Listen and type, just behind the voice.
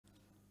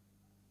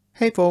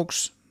Hey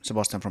folks,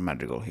 Sebastian from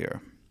Madrigal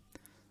here.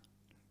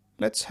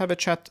 Let's have a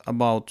chat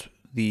about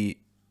the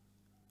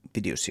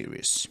video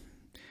series.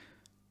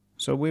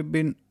 So we've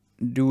been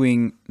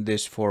doing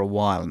this for a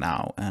while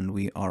now, and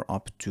we are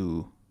up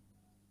to,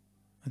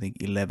 I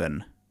think,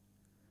 11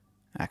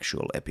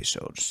 actual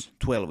episodes.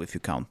 12 if you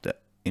count the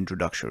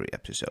introductory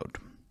episode.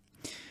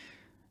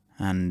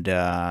 And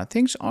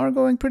things are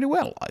going pretty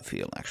well, I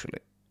feel, actually.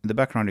 In the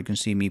background you can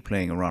see me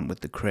playing around with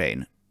the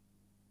crane.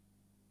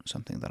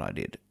 Something that I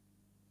did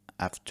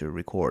after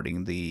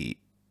recording the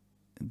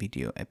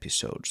video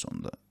episodes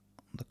on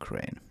the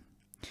crane.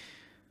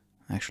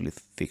 I actually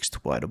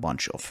fixed quite a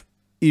bunch of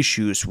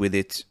issues with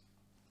it,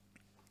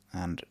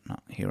 and now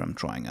here I'm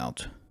trying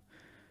out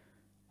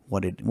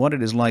what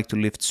it is like to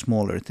lift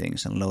smaller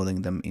things and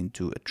loading them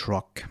into a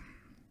truck,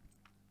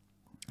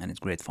 and it's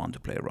great fun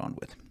to play around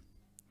with.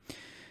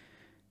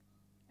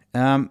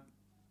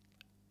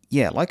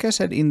 Yeah, like I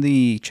said in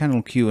the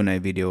channel Q&A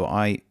video,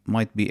 I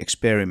might be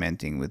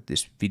experimenting with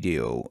this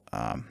video,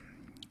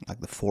 like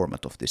the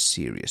format of this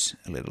series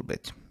a little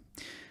bit.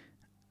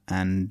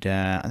 And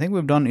I think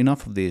we've done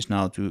enough of these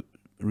now to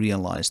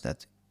realize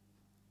that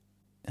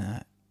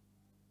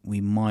we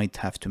might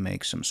have to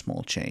make some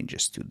small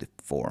changes to the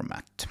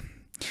format.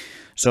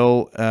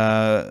 So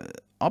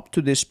up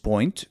to this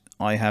point,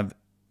 I have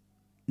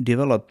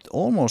developed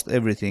almost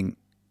everything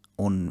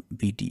on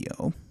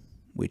video,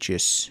 which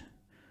is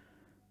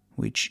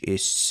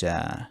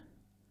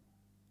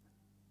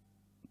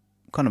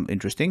kind of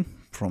interesting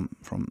from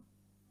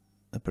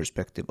the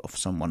perspective of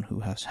someone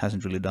who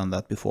hasn't really done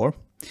that before.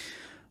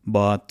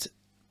 But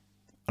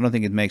I don't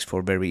think it makes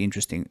for very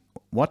interesting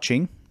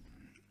watching,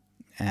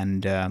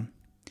 and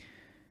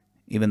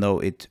even though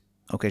it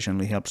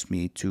occasionally helps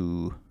me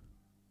to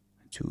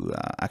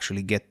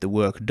actually get the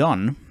work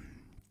done,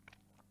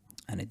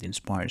 and it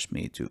inspires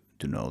me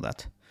to know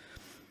that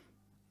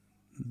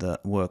the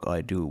work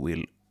I do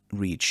will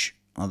reach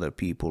other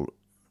people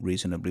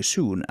reasonably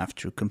soon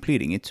after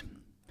completing it.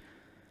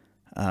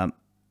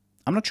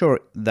 I'm not sure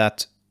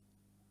that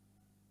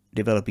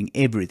developing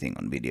everything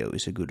on video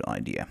is a good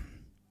idea.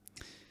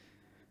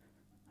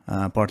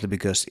 Partly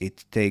because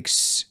it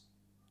takes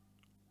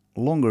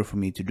longer for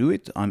me to do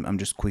it. I'm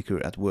just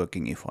quicker at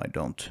working if I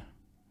don't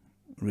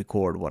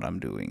record what I'm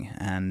doing,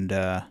 and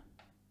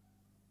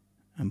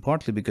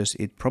partly because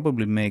it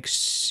probably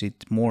makes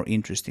it more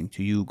interesting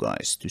to you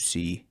guys to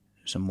see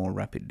some more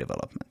rapid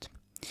development.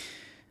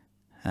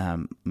 I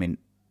mean,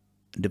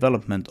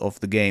 development of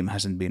the game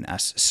hasn't been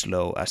as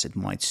slow as it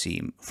might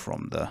seem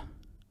from the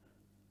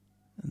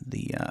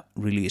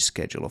release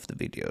schedule of the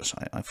videos.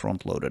 I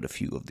front-loaded a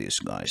few of these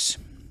guys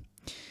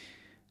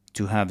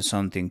to have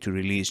something to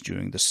release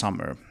during the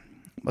summer,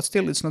 but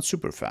still it's not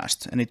super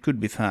fast, and it could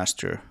be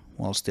faster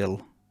while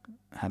still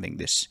having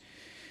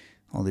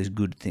all these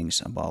good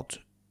things about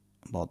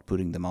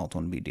putting them out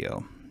on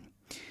video.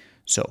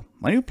 So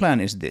my new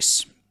plan is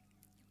this: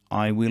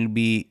 I will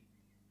be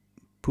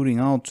putting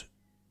out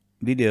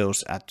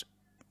videos at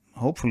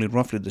hopefully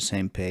roughly the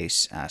same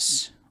pace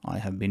as I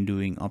have been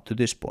doing up to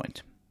this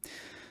point.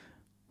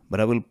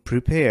 But I will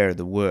prepare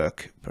the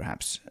work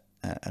perhaps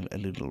a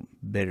little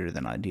better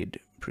than I did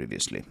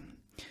previously.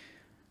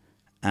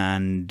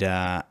 And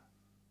I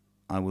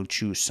will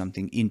choose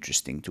something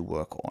interesting to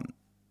work on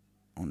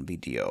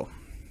video.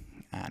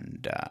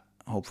 And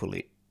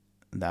hopefully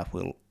that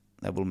will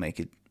make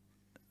it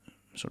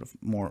sort of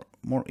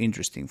more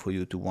interesting for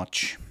you to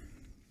watch,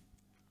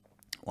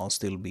 while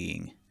still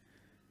being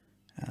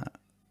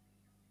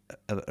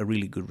a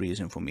really good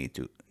reason for me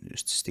to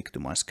just stick to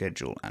my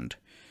schedule and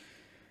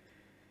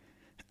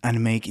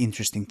make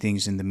interesting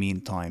things in the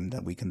meantime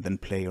that we can then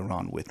play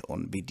around with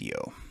on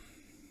video.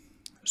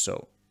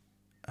 So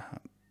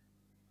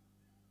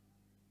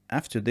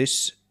after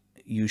this,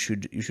 you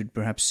should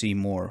perhaps see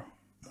more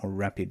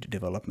rapid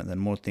development and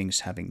more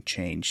things having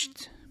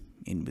changed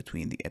in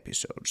between the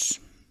episodes.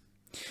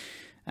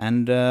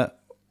 And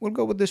we'll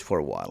go with this for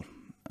a while.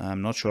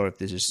 I'm not sure if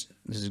this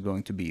is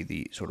going to be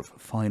the sort of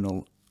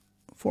final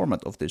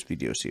format of this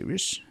video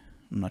series.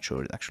 I'm not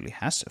sure it actually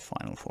has a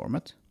final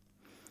format.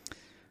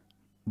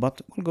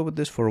 But we'll go with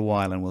this for a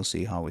while and we'll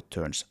see how it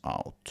turns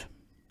out.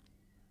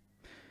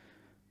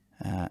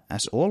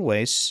 As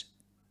always,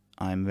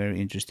 I'm very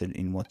interested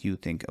in what you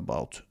think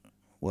about,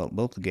 well,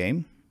 both the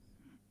game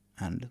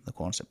and the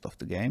concept of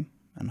the game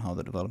and how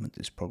the development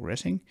is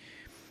progressing.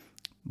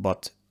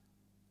 But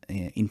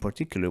in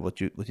particular, what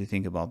you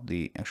think about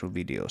the actual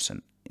videos,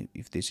 and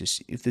if this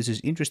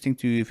is interesting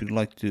to you, if you'd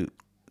like to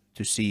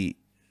see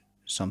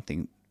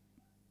something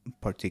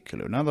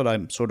particular. Now that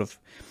I'm sort of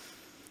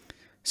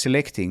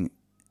selecting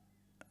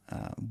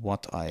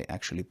what I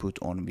actually put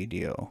on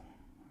video,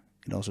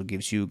 it also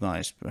gives you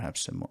guys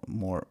perhaps a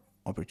more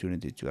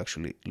opportunity to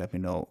actually let me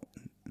know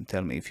and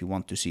tell me if you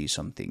want to see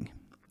something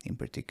in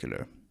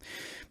particular.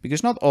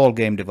 Because not all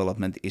game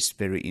development is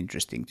very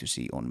interesting to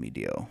see on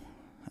video.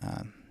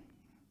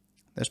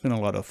 There's been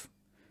a lot of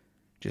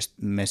just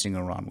messing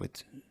around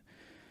with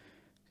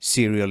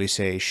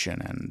serialization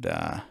and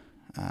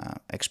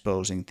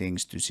exposing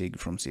things to SIG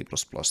from C++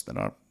 that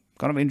are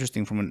kind of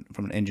interesting from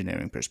an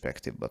engineering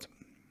perspective, but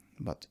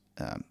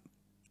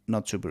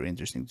not super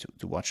interesting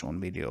to watch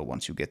on video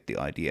once you get the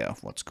idea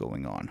of what's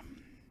going on.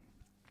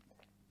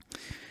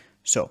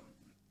 So,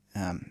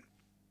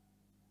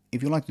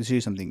 if you'd like to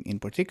see something in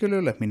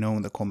particular, let me know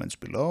in the comments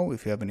below.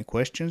 If you have any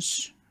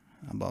questions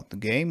about the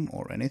game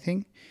or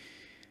anything,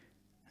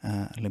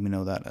 let me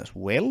know that as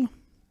well.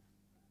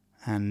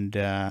 And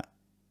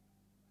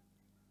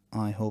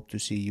I hope to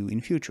see you in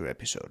future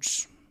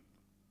episodes.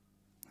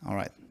 All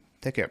right,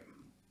 take care.